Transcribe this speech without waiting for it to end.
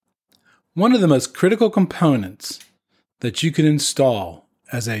One of the most critical components that you can install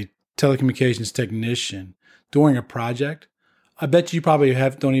as a telecommunications technician during a project, I bet you probably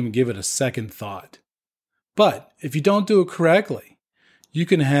don't even give it a second thought. But if you don't do it correctly, you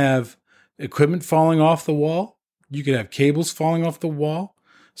can have equipment falling off the wall, you could have cables falling off the wall,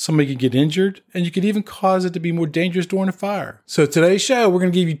 somebody could get injured, and you could even cause it to be more dangerous during a fire. So today's show, we're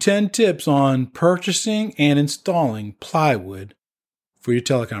going to give you 10 tips on purchasing and installing plywood for your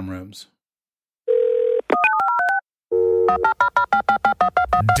telecom rooms.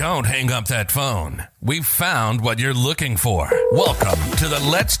 Don't hang up that phone. We've found what you're looking for. Welcome to the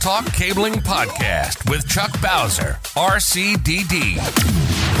Let's Talk Cabling Podcast with Chuck Bowser, RCDD.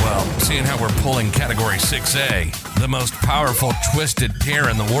 Well, seeing how we're pulling Category 6A, the most powerful twisted pair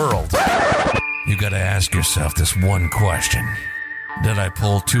in the world, you got to ask yourself this one question. Did I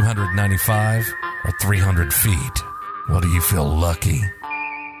pull 295 or 300 feet? Well, do you feel lucky?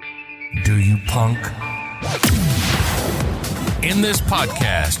 Do you, punk? In this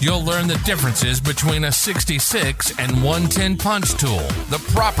podcast, you'll learn the differences between a 66 and 110 punch tool, the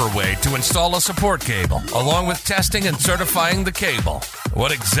proper way to install a support cable, along with testing and certifying the cable.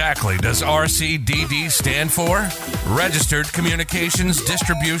 What exactly does RCDD stand for? Registered Communications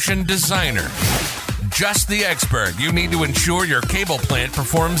Distribution Designer. Just the expert you need to ensure your cable plant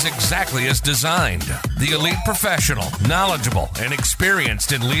performs exactly as designed. The elite professional, knowledgeable, and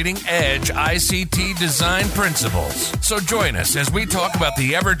experienced in leading-edge ICT design principles. So join us as we talk about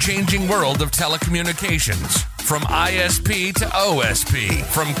the ever-changing world of telecommunications. From ISP to OSP,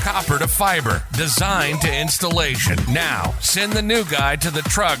 from copper to fiber, design to installation. Now, send the new guy to the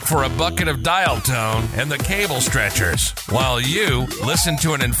truck for a bucket of dial tone and the cable stretchers, while you listen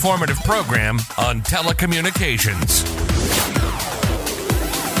to an informative program on telecommunications.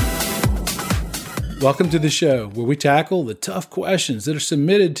 Welcome to the show where we tackle the tough questions that are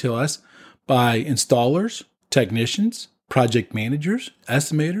submitted to us by installers, technicians, project managers,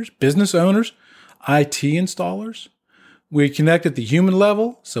 estimators, business owners, IT installers. We connect at the human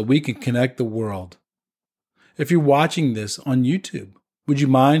level so we can connect the world. If you're watching this on YouTube, would you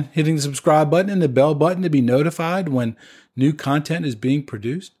mind hitting the subscribe button and the bell button to be notified when new content is being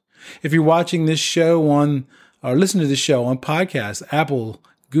produced? If you're watching this show or listening to this show on podcasts, Apple,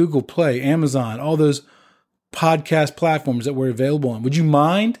 Google Play, Amazon, all those podcast platforms that we're available on, would you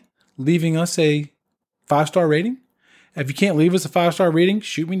mind leaving us a 5-star rating? If you can't leave us a 5-star rating,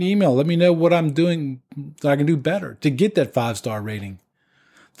 shoot me an email. Let me know what I'm doing that I can do better to get that 5-star rating.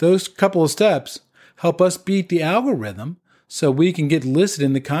 Those couple of steps help us beat the algorithm so we can get listed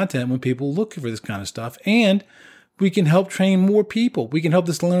in the content when people look for this kind of stuff. And we can help train more people. We can help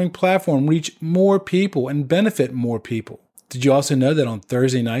this learning platform reach more people and benefit more people. Did you also know that on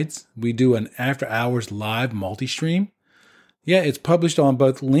Thursday nights, we do an after-hours live multi-stream? Yeah, it's published on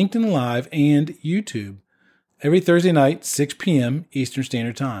both LinkedIn Live and YouTube. Every Thursday night, 6 p.m. Eastern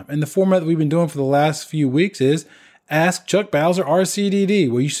Standard Time. And the format that we've been doing for the last few weeks is Ask Chuck Bowser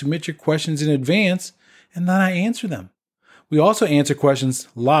RCDD, where you submit your questions in advance and then I answer them. We also answer questions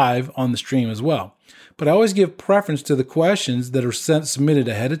live on the stream as well. But I always give preference to the questions that are submitted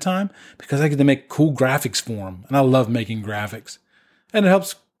ahead of time because I get to make cool graphics for them. And I love making graphics. And it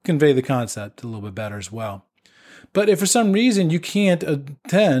helps convey the concept a little bit better as well. But if for some reason you can't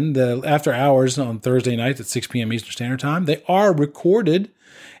attend the after hours on Thursday nights at 6 p.m. Eastern Standard Time, they are recorded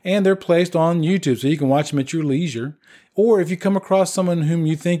and they're placed on YouTube so you can watch them at your leisure. Or if you come across someone whom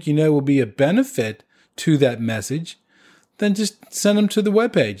you think you know will be a benefit to that message, then just send them to the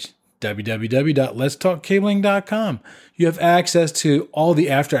webpage, www.letstalkcabling.com. You have access to all the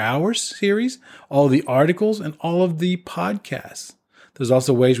after hours series, all the articles, and all of the podcasts. There's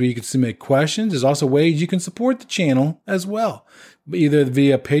also ways where you can submit questions. There's also ways you can support the channel as well, either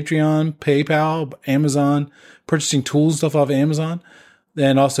via Patreon, PayPal, Amazon, purchasing tools, stuff off Amazon,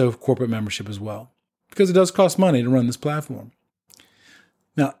 and also corporate membership as well, because it does cost money to run this platform.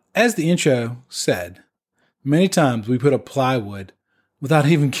 Now, as the intro said, many times we put up plywood without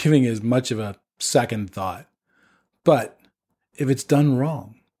even giving as much of a second thought. But if it's done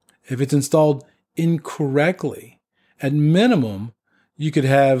wrong, if it's installed incorrectly, at minimum, you could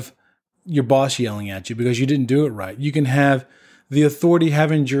have your boss yelling at you because you didn't do it right. You can have the authority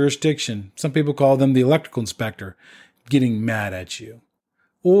having jurisdiction. Some people call them the electrical inspector getting mad at you.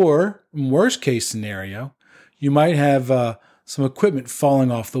 Or, worst case scenario, you might have some equipment falling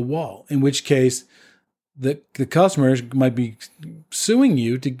off the wall, in which case the customers might be suing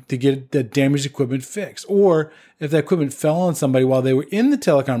you to get that damaged equipment fixed. Or if that equipment fell on somebody while they were in the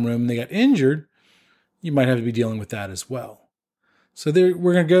telecom room and they got injured, you might have to be dealing with that as well. So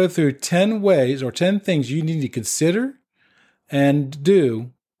we're going to go through 10 ways or 10 things you need to consider and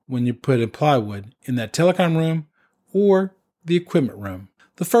do when you put in plywood in that telecom room or the equipment room.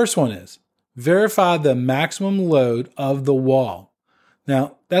 The first one is verify the maximum load of the wall.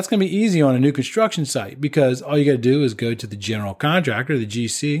 Now, that's going to be easy on a new construction site because all you got to do is go to the general contractor, the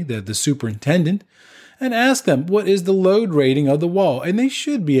GC, the superintendent, and ask them what is the load rating of the wall, and they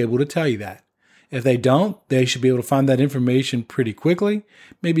should be able to tell you that. If they don't, they should be able to find that information pretty quickly,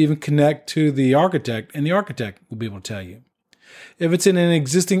 maybe even connect to the architect, and the architect will be able to tell you. If it's in an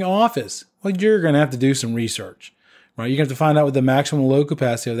existing office, well, you're going to have to do some research, right? You're going to have to find out what the maximum load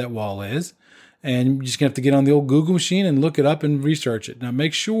capacity of that wall is, and you're just going to have to get on the old Google machine and look it up and research it. Now,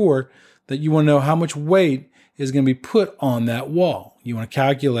 make sure that you want to know how much weight is going to be put on that wall. You want to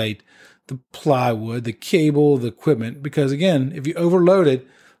calculate the plywood, the cable, the equipment, because again, if you overload it,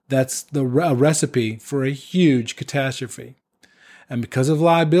 that's a recipe for a huge catastrophe. And because of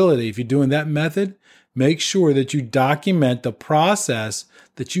liability, if you're doing that method, make sure that you document the process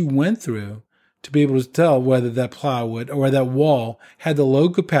that you went through to be able to tell whether that plywood or that wall had the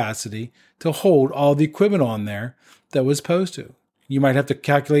load capacity to hold all the equipment on there that was supposed to. You might have to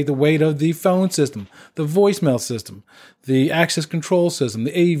calculate the weight of the phone system, the voicemail system, the access control system,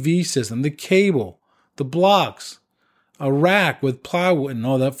 the AV system, the cable, the blocks, a rack with plywood and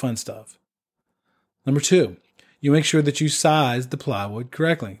all that fun stuff. Number 2, you make sure that you size the plywood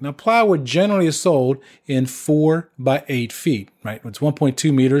correctly. Now, plywood generally is sold in 4 by 8 feet, right? It's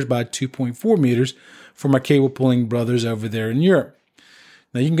 1.2 meters by 2.4 meters for my cable pulling brothers over there in Europe.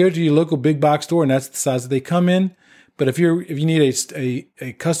 Now, you can go to your local big box store, and that's the size that they come in. But if you need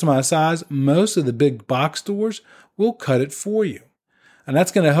a customized size, most of the big box stores will cut it for you. And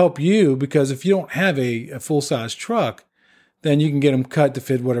that's going to help you because if you don't have a full-size truck, then you can get them cut to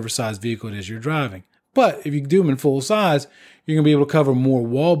fit whatever size vehicle it is you're driving. But if you do them in full size, you're going to be able to cover more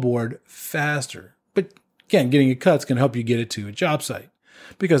wallboard faster. But again, getting it cut is going to help you get it to a job site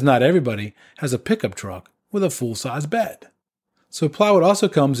because not everybody has a pickup truck with a full-size bed. So plywood also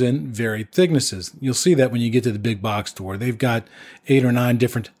comes in varied thicknesses. You'll see that when you get to the big box store. They've got 8 or 9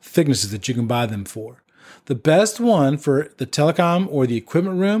 different thicknesses that you can buy them for. The best one for the telecom or the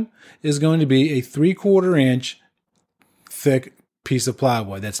equipment room is going to be a 3/4 inch thick piece of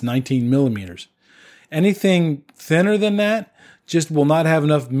plywood. That's 19 millimeters. Anything thinner than that just will not have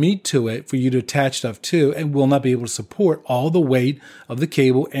enough meat to it for you to attach stuff to and will not be able to support all the weight of the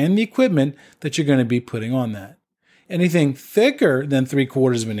cable and the equipment that you're going to be putting on that. Anything thicker than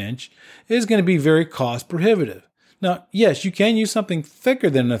 3/4 of an inch is going to be very cost prohibitive. Now, yes, you can use something thicker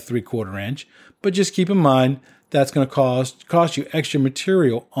than a 3/4 inch, but just keep in mind that's going to cost you extra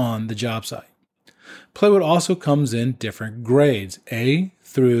material on the job site. Plywood also comes in different grades, A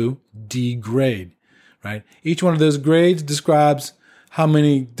through D grade, right? Each one of those grades describes how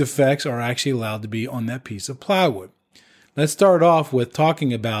many defects are actually allowed to be on that piece of plywood. Let's start off with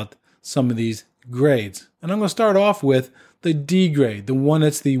talking about some of these grades. And I'm going to start off with the D grade, the one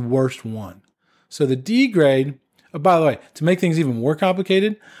that's the worst one. So the D grade, by the way, to make things even more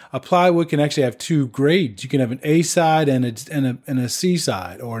complicated, a plywood can actually have 2 grades. You can have an A side and a C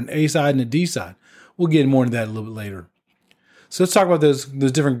side, or an A side and a D side. We'll get more into that a little bit later. So let's talk about those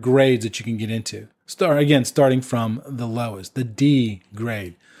different grades that you can get into. Starting from the lowest, the D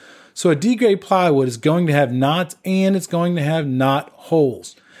grade. So a D grade plywood is going to have knots and it's going to have knot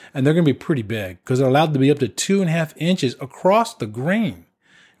holes. And they're going to be pretty big because they're allowed to be up to 2.5 inches across the grain,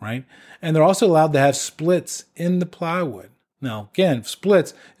 right? And they're also allowed to have splits in the plywood. Now, again,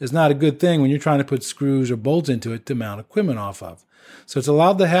 splits is not a good thing when you're trying to put screws or bolts into it to mount equipment off of. So it's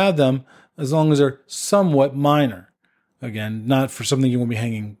allowed to have them as long as they're somewhat minor. Again, not for something you want to be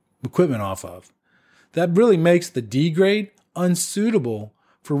hanging equipment off of. That really makes the D grade unsuitable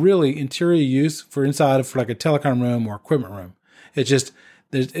for really interior use for inside of like a telecom room or equipment room. It's just,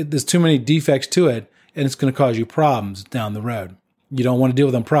 there's too many defects to it, and it's going to cause you problems down the road. You don't want to deal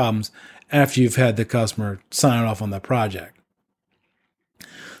with them problems after you've had the customer sign off on that project.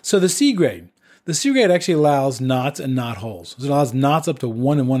 So the C grade. The C grade actually allows knots and knot holes. It allows knots up to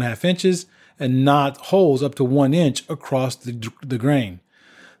 1 1/2 inches and knot holes up to 1 inch across the grain.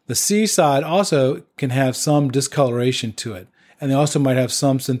 The C side also can have some discoloration to it, and they also might have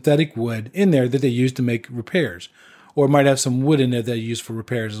some synthetic wood in there that they use to make repairs. Or it might have some wood in there that you use for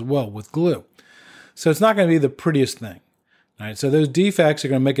repairs as well with glue. So it's not going to be the prettiest thing. All right, so those defects are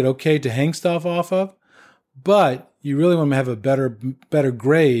going to make it okay to hang stuff off of, but you really want to have a better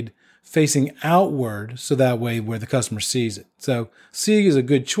grade facing outward so that way where the customer sees it. So C is a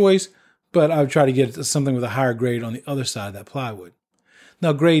good choice, but I would try to get something with a higher grade on the other side of that plywood.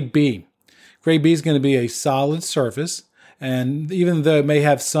 Now grade B. Grade B is going to be a solid surface, And even though it may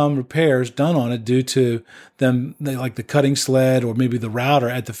have some repairs done on it due to them, like the cutting sled or maybe the router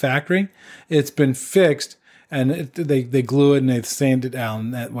at the factory, it's been fixed, and they glue it and they sand it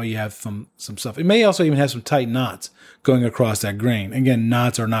down. That way you have some stuff. It may also even have some tight knots going across that grain. Again,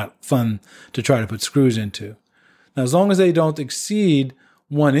 knots are not fun to try to put screws into. Now, as long as they don't exceed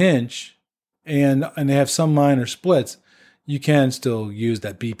 1 inch and they have some minor splits, you can still use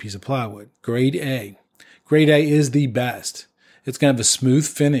that B piece of plywood. Grade A. Grade A is the best. It's going to have a smooth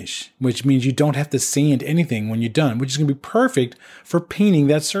finish, which means you don't have to sand anything when you're done, which is going to be perfect for painting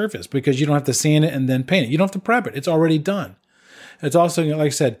that surface because you don't have to sand it and then paint it. You don't have to prep it. It's already done. It's also, like I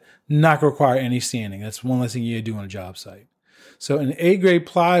said, not going to require any sanding. That's one less thing you do on a job site. So an A-grade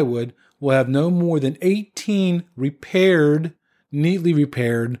plywood will have no more than 18 neatly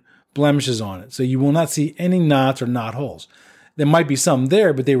repaired blemishes on it. So you will not see any knots or knot holes. There might be some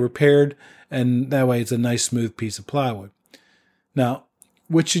there, but they were repaired, and that way it's a nice smooth piece of plywood. Now,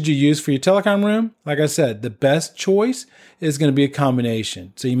 which should you use for your telecom room? Like I said, the best choice is going to be a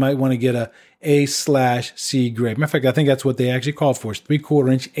combination. So you might want to get a A/C grade. Matter of fact, I think that's what they actually call for,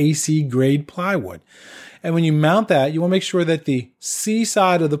 3/4 inch AC grade plywood. And when you mount that, you want to make sure that the C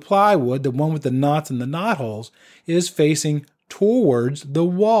side of the plywood, the one with the knots and the knot holes, is facing towards the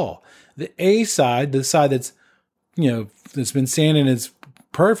wall. The A side, the side that's been sanded and it's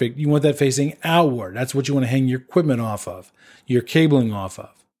perfect, you want that facing outward. That's what you want to hang your equipment off of, your cabling off of.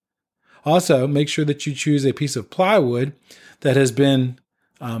 Also, make sure that you choose a piece of plywood that has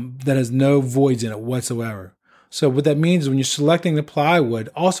no voids in it whatsoever. So what that means is when you're selecting the plywood,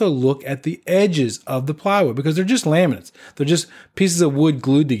 also look at the edges of the plywood because they're just laminates. They're just pieces of wood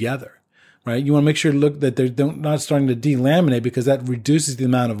glued together, right? You want to make sure that they're not starting to delaminate because that reduces the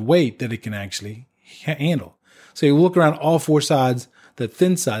amount of weight that it can actually handle. So you look around all 4 sides, the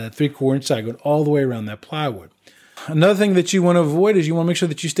thin side, that 3/4 inch side, going all the way around that plywood. Another thing that you want to avoid is you want to make sure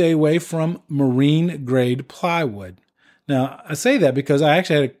that you stay away from marine grade plywood. Now, I say that because I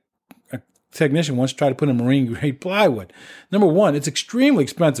actually had a technician once try to put in marine grade plywood. Number one, it's extremely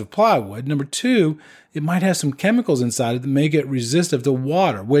expensive plywood. Number two, it might have some chemicals inside it that make it resistive to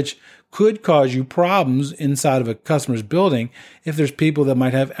water, which could cause you problems inside of a customer's building if there's people that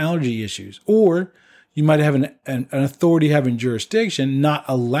might have allergy issues. Or you might have an authority having jurisdiction not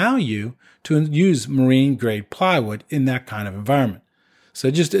allow you to use marine grade plywood in that kind of environment. So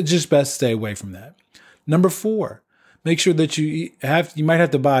it's just best to stay away from that. Number 4, make sure that you might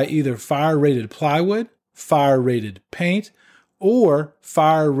have to buy either fire rated plywood, fire rated paint, or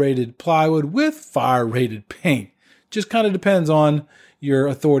fire rated plywood with fire rated paint. Just kind of depends on your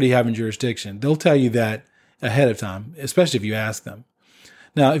authority having jurisdiction. They'll tell you that ahead of time, especially if you ask them.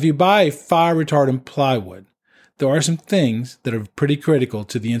 Now, if you buy fire retardant plywood, there are some things that are pretty critical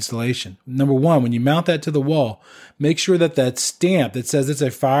to the installation. Number 1, when you mount that to the wall, make sure that stamp that says it's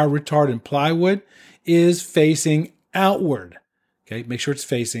a fire retardant plywood is facing outward. Okay, make sure it's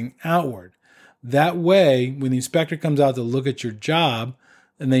facing outward. That way, when the inspector comes out to look at your job,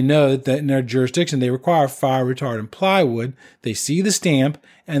 and they know that in their jurisdiction they require fire retardant plywood, they see the stamp,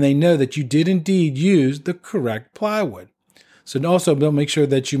 and they know that you did indeed use the correct plywood. So also make sure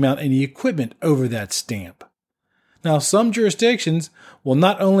that you mount any equipment over that stamp. Now, some jurisdictions will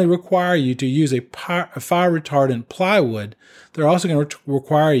not only require you to use a fire retardant plywood, they're also going to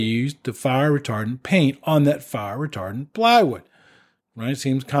require you to use the fire retardant paint on that fire retardant plywood. Right?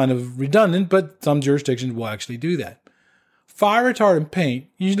 Seems kind of redundant, but some jurisdictions will actually do that. Fire retardant paint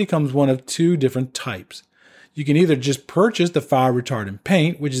usually comes one of 2 different types. You can either just purchase the fire retardant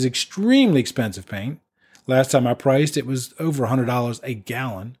paint, which is extremely expensive paint. Last time I priced, it was over $100 a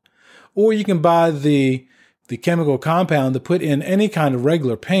gallon. Or you can buy the chemical compound to put in any kind of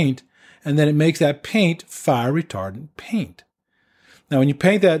regular paint, and then it makes that paint fire retardant paint. Now, when you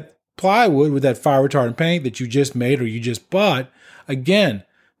paint that plywood with that fire retardant paint that you just made or you just bought, again,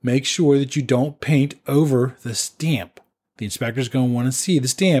 make sure that you don't paint over the stamp. The inspector's going to want to see the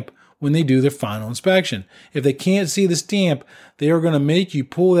stamp when they do their final inspection. If they can't see the stamp, they are going to make you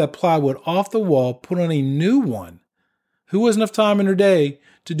pull that plywood off the wall, put on a new one. Who has enough time in their day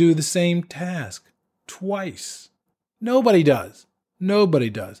to do the same task twice? Nobody does.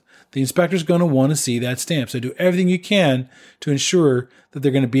 Nobody does. The inspector's going to want to see that stamp. So do everything you can to ensure that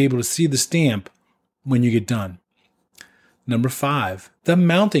they're going to be able to see the stamp when you get done. Number 5, the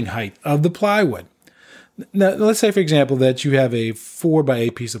mounting height of the plywood. Now, let's say, for example, that you have a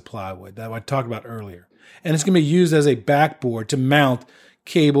 4x8 piece of plywood that I talked about earlier, and it's going to be used as a backboard to mount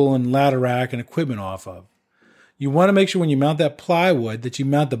cable and ladder rack and equipment off of. You want to make sure when you mount that plywood that you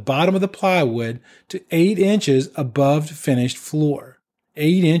mount the bottom of the plywood to 8 inches above finished floor.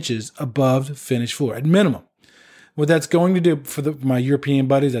 8 inches above finished floor at minimum. What that's going to do for my European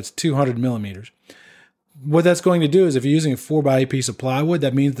buddies, that's 200 millimeters. What that's going to do is if you're using a 4x8 piece of plywood,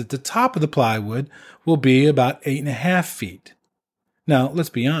 that means that the top of the plywood will be about 8.5 feet. Now, let's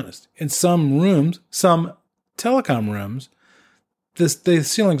be honest. In some rooms, some telecom rooms, the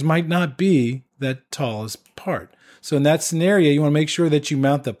ceilings might not be that tallest part. So in that scenario, you want to make sure that you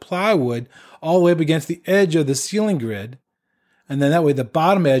mount the plywood all the way up against the edge of the ceiling grid. And then that way the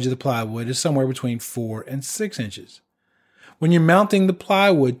bottom edge of the plywood is somewhere between 4 and 6 inches. When you're mounting the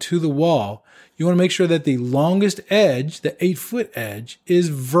plywood to the wall, you want to make sure that the longest edge, the 8-foot edge, is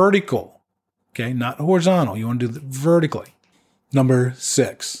vertical. Okay, not horizontal. You want to do it vertically. Number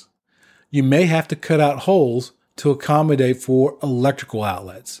 6, you may have to cut out holes to accommodate for electrical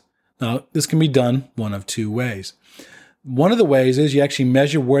outlets. Now, this can be done one of two ways. One of the ways is you actually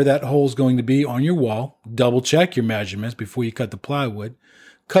measure where that hole is going to be on your wall, double check your measurements before you cut the plywood,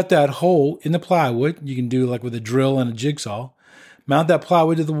 cut that hole in the plywood. You can do like with a drill and a jigsaw, mount that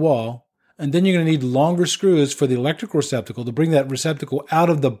plywood to the wall, and then you're going to need longer screws for the electrical receptacle to bring that receptacle out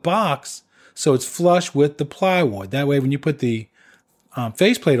of the box so it's flush with the plywood. That way, when you put the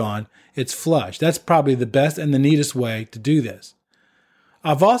faceplate on, it's flush. That's probably the best and the neatest way to do this.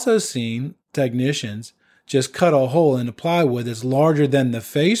 I've also seen technicians just cut a hole in the plywood that's larger than the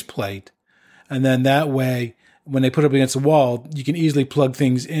faceplate, and then that way, when they put it up against the wall, you can easily plug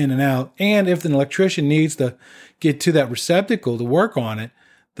things in and out. And if an electrician needs to get to that receptacle to work on it,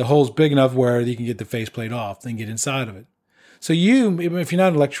 the hole's big enough where you can get the faceplate off and get inside of it. So if you're not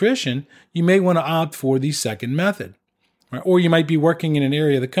an electrician, you may want to opt for the second method. Right? Or you might be working in an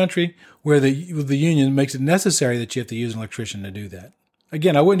area of the country where the union makes it necessary that you have to use an electrician to do that.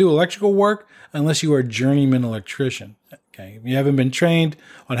 Again, I wouldn't do electrical work unless you are a journeyman electrician. Okay, if you haven't been trained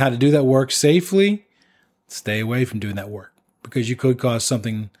on how to do that work safely, stay away from doing that work because you could cause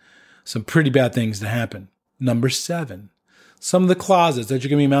some pretty bad things to happen. Number 7, some of the closets that you're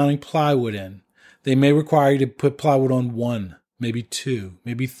going to be mounting plywood in, they may require you to put plywood on 1, maybe 2,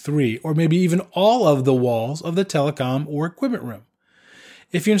 maybe 3, or maybe even all of the walls of the telecom or equipment room.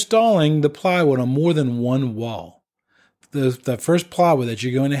 If you're installing the plywood on more than one wall, the first plywood that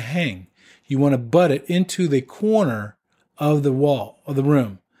you're going to hang, you want to butt it into the corner of the wall of the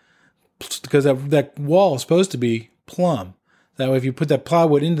room because that wall is supposed to be plumb. That way, if you put that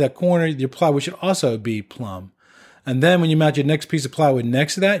plywood into that corner, your plywood should also be plumb. And then when you mount your next piece of plywood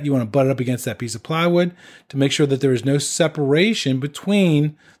next to that, you want to butt it up against that piece of plywood to make sure that there is no separation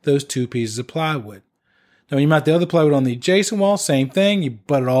between those two pieces of plywood. Now, when you mount the other plywood on the adjacent wall, same thing. You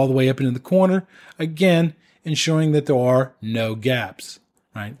butt it all the way up into the corner. Again, ensuring that there are no gaps,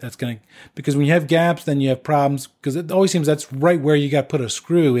 right? Because when you have gaps, then you have problems because it always seems that's right where you got to put a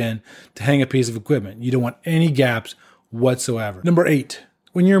screw in to hang a piece of equipment. You don't want any gaps whatsoever. Number 8,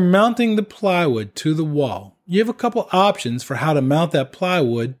 when you're mounting the plywood to the wall, you have a couple options for how to mount that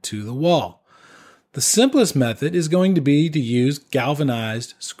plywood to the wall. The simplest method is going to be to use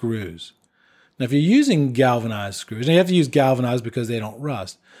galvanized screws. Now, if you're using galvanized screws, and you have to use galvanized because they don't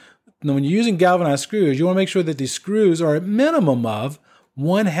rust. Now, when you're using galvanized screws, you want to make sure that these screws are a minimum of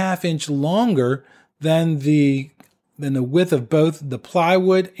 1/2 inch longer than the width of both the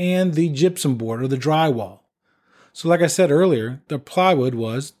plywood and the gypsum board or the drywall. So like I said earlier, the plywood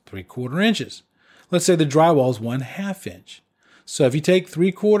was 3/4 inches. Let's say the drywall is 1/2 inch. So if you take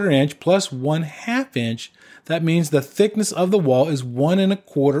 3/4 inch plus 1/2 inch, that means the thickness of the wall is 1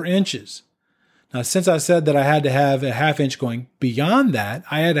 1/4 inches. Now, since I said that I had to have a 1/2 inch going beyond that,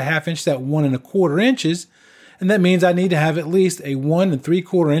 I had a 1/2 inch that 1 1/4 inches, and that means I need to have at least a 1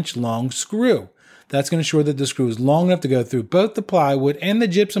 3/4 inch long screw. That's going to ensure that the screw is long enough to go through both the plywood and the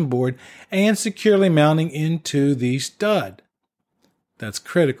gypsum board and securely mounting into the stud. That's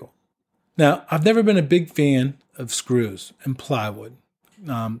critical. Now, I've never been a big fan of screws and plywood.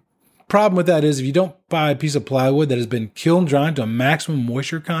 Problem with that is if you don't buy a piece of plywood that has been kiln dried to a maximum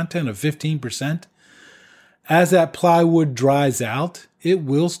moisture content of 15%, as that plywood dries out, it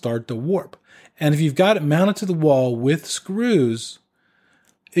will start to warp. And if you've got it mounted to the wall with screws,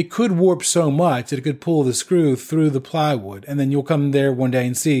 it could warp so much that it could pull the screw through the plywood. And then you'll come there one day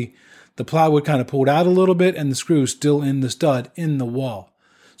and see the plywood kind of pulled out a little bit and the screw is still in the stud in the wall.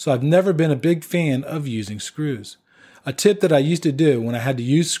 So I've never been a big fan of using screws. A tip that I used to do when I had to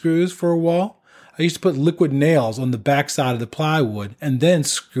use screws for a wall, I used to put liquid nails on the back side of the plywood and then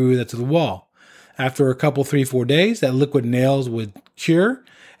screw that to the wall. After a couple, 3-4 days, that liquid nails would cure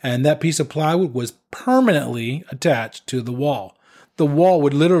and that piece of plywood was permanently attached to the wall. The wall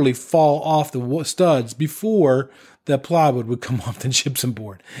would literally fall off the studs before the plywood would come off the gypsum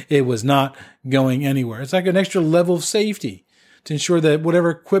board. It was not going anywhere. It's like an extra level of safety to ensure that whatever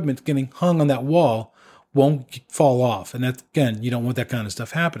equipment's getting hung on that wall won't fall off. And that's, again, you don't want that kind of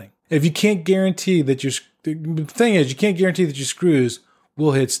stuff happening. If you can't guarantee that the thing is, you can't guarantee that your screws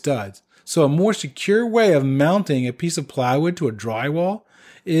will hit studs. So a more secure way of mounting a piece of plywood to a drywall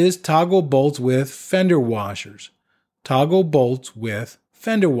is toggle bolts with fender washers. Toggle bolts with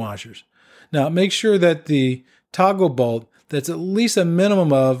fender washers. Now, make sure that the toggle bolt that's at least a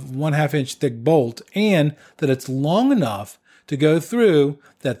minimum of 1/2 inch thick bolt, and that it's long enough to go through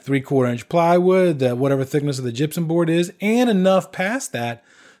that 3/4 inch plywood, that whatever thickness of the gypsum board is, and enough past that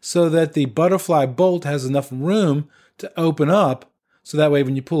so that the butterfly bolt has enough room to open up, so that way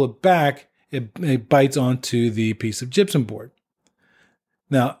when you pull it back, it bites onto the piece of gypsum board.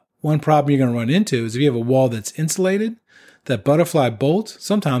 Now, one problem you're going to run into is if you have a wall that's insulated, that butterfly bolt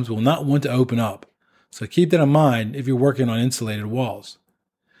sometimes will not want to open up. So keep that in mind if you're working on insulated walls.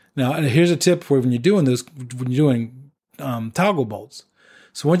 Now, here's a tip for when you're doing this, when you're doing toggle bolts.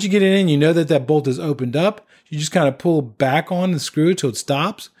 So once you get it in, you know that that bolt is opened up. You just kind of pull back on the screw till it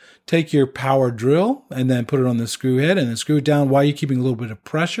stops. Take your power drill and then put it on the screw head and then screw it down while you're keeping a little bit of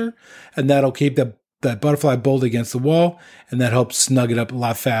pressure. And that'll keep that butterfly bolt against the wall, and that helps snug it up a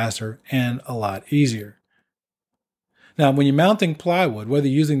lot faster and a lot easier. Now, when you're mounting plywood, whether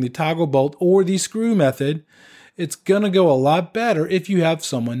you're using the toggle bolt or the screw method, it's going to go a lot better if you have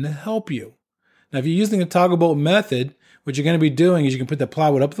someone to help you. Now, if you're using the toggle bolt method, what you're going to be doing is you can put the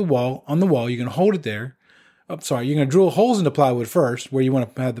plywood up on the wall. You're going to hold it there. You're going to drill holes into plywood first where you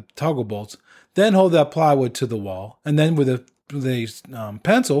want to have the toggle bolts. Then hold that plywood to the wall. And then with a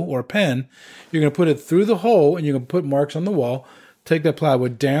pencil or a pen, you're going to put it through the hole and you're going to put marks on the wall. Take that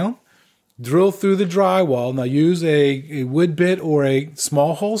plywood down. Drill through the drywall. Now use a wood bit or a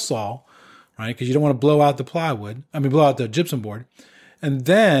small hole saw, right? Because you don't want to blow out the gypsum board. And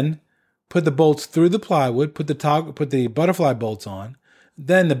then put the bolts through the plywood, put the butterfly bolts on.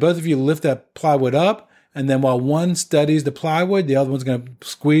 Then both of you lift that plywood up, and then while one steadies the plywood, the other one's going to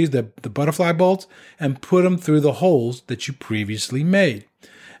squeeze the butterfly bolts and put them through the holes that you previously made.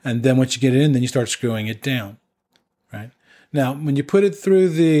 And then once you get it in, then you start screwing it down, right? Now, when you put it through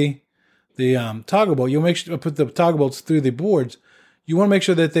the toggle bolt, you'll make sure to put the toggle bolts through the boards. You want to make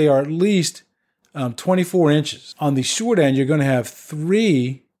sure that they are at least 24 inches. On the short end, you're going to have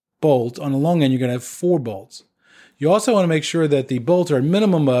 3 bolts. On the long end, you're going to have 4 bolts. You also want to make sure that the bolts are a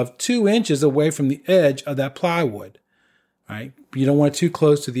minimum of 2 inches away from the edge of that plywood, right? You don't want it too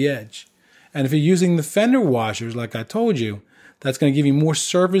close to the edge. And if you're using the fender washers, like I told you, that's going to give you more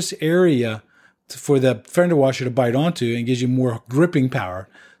surface area for the fender washer to bite onto and gives you more gripping power.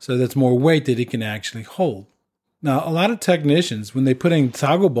 So that's more weight that it can actually hold. Now, a lot of technicians, when they put in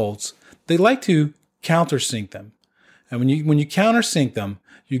toggle bolts, they like to countersink them. And when you countersink them,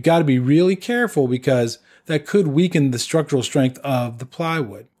 you got to be really careful because that could weaken the structural strength of the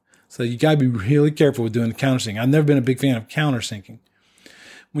plywood. So you got to be really careful with doing the countersink. I've never been a big fan of countersinking.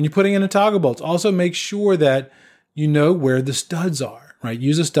 When you're putting in the toggle bolts, also make sure that you know where the studs are, right?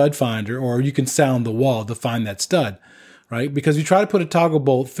 Use a stud finder, or you can sound the wall to find that stud, right? Because if you try to put a toggle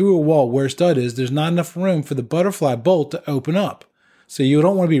bolt through a wall where a stud is, there's not enough room for the butterfly bolt to open up. So you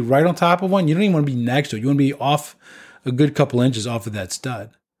don't want to be right on top of one. You don't even want to be next to it. You want to be off a good couple inches off of that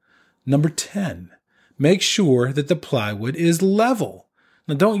stud. Number 10, make sure that the plywood is level.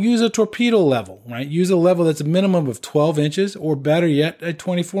 Now, don't use a torpedo level, right? Use a level that's a minimum of 12 inches or better yet, a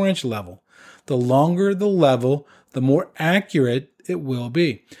 24-inch level. The longer the level, the more accurate it will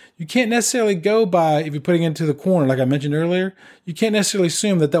be. You can't necessarily go by, if you're putting it into the corner, like I mentioned earlier, you can't necessarily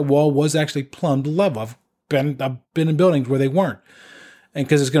assume that that wall was actually plumbed level. I've been in buildings where they weren't. And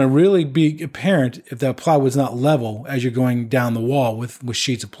because it's going to really be apparent if that plywood's not level as you're going down the wall with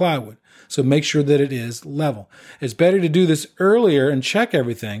sheets of plywood. So make sure that it is level. It's better to do this earlier and check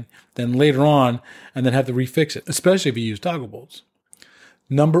everything than later on and then have to refix it, especially if you use toggle bolts.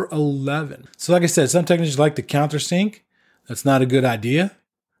 Number 11. So like I said, some technicians like to countersink. That's not a good idea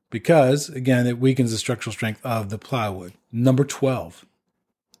because, again, it weakens the structural strength of the plywood. Number 12.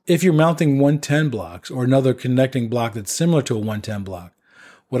 If you're mounting 110 blocks or another connecting block that's similar to a 110 block,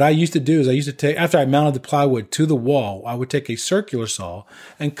 what I used to do is after I mounted the plywood to the wall, I would take a circular saw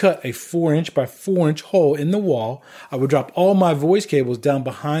and cut a 4-inch by 4-inch hole in the wall. I would drop all my voice cables down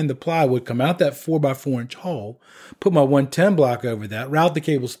behind the plywood, come out that 4 by 4-inch hole, put my 110 block over that, route the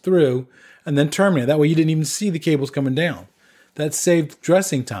cables through, and then terminate. That way you didn't even see the cables coming down. That saved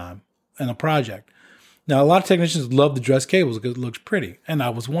dressing time in a project. Now, a lot of technicians love to dress cables because it looks pretty, and I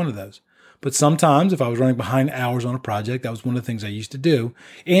was one of those. But sometimes if I was running behind hours on a project, that was one of the things I used to do.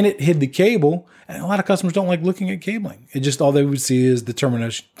 And it hid the cable. And a lot of customers don't like looking at cabling. It just, all they would see is the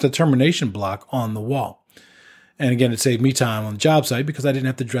termination block on the wall. And again, it saved me time on the job site because I didn't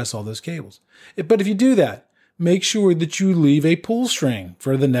have to dress all those cables. But if you do that, make sure that you leave a pull string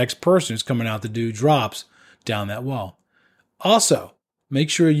for the next person who's coming out to do drops down that wall. Also, make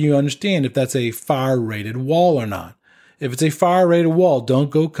sure you understand if that's a fire-rated wall or not. If it's a fire-rated wall,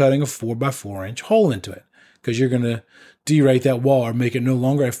 don't go cutting a 4x4 inch hole into it because you're going to derate that wall or make it no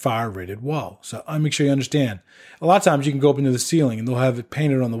longer a fire-rated wall. So I make sure you understand. A lot of times you can go up into the ceiling and they'll have it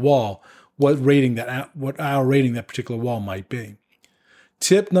painted on the wall what our rating that particular wall might be.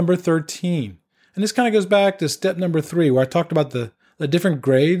 Tip number 13. And this kind of goes back to step number 3 where I talked about the different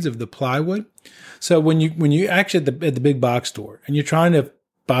grades of the plywood. So when you actually at the big box store and you're trying to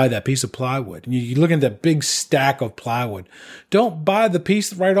buy that piece of plywood and you look at that big stack of plywood, don't buy the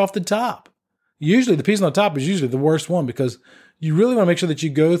piece right off the top. Usually the piece on the top is usually the worst one because you really want to make sure that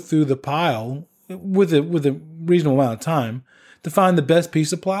you go through the pile with a reasonable amount of time to find the best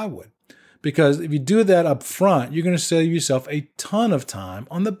piece of plywood. Because if you do that up front, you're going to save yourself a ton of time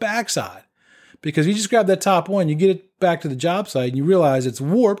on the backside. Because if you just grab that top one, you get it back to the job site and you realize it's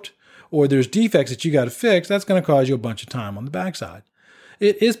warped or there's defects that you got to fix, that's going to cause you a bunch of time on the backside.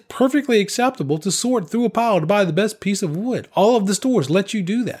 It is perfectly acceptable to sort through a pile to buy the best piece of wood. All of the stores let you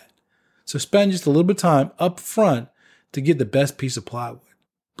do that. So spend just a little bit of time up front to get the best piece of plywood.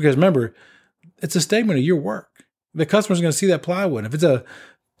 Because remember, it's a statement of your work. The customer's going to see that plywood. If it's a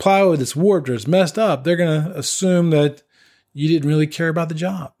plywood that's warped or it's messed up, they're going to assume that you didn't really care about the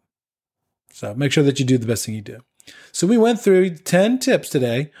job. So make sure that you do the best thing you do. So we went through 10 tips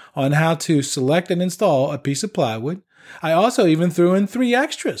today on how to select and install a piece of plywood. I also even threw in 3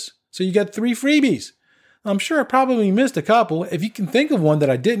 extras. So you got 3 freebies. I'm sure I probably missed a couple. If you can think of one that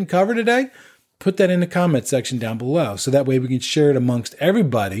I didn't cover today, put that in the comment section down below. So that way we can share it amongst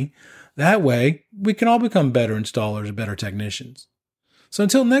everybody. That way we can all become better installers and better technicians. So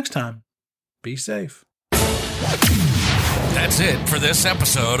until next time, be safe. That's it for this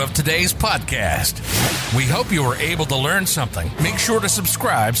episode of today's podcast. We hope you were able to learn something. Make sure to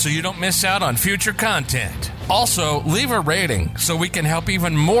subscribe so you don't miss out on future content. Also, leave a rating so we can help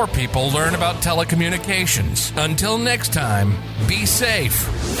even more people learn about telecommunications. Until next time, be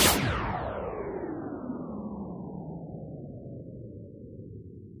safe.